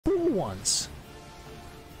ones.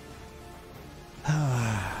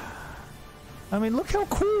 I mean, look how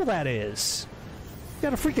cool that is. You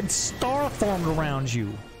got a freaking star formed around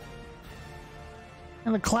you.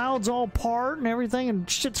 And the clouds all part and everything, and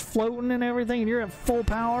shit's floating and everything, and you're at full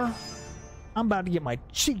power. I'm about to get my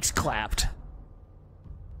cheeks clapped.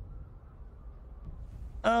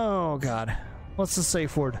 Oh, God. What's the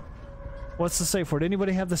safe word? What's the safe word?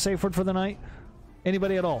 Anybody have the safe word for the night?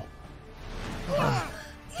 Anybody at all?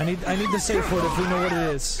 I need the safe word if we know what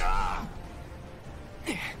it is.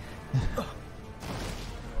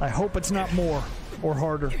 I hope it's not more or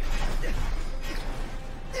harder.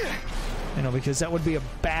 You know, because that would be a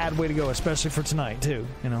bad way to go, especially for tonight, too,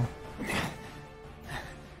 you know.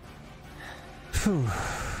 Phew.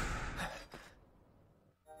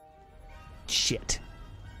 Shit.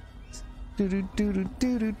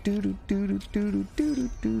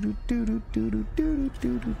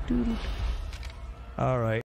 All right.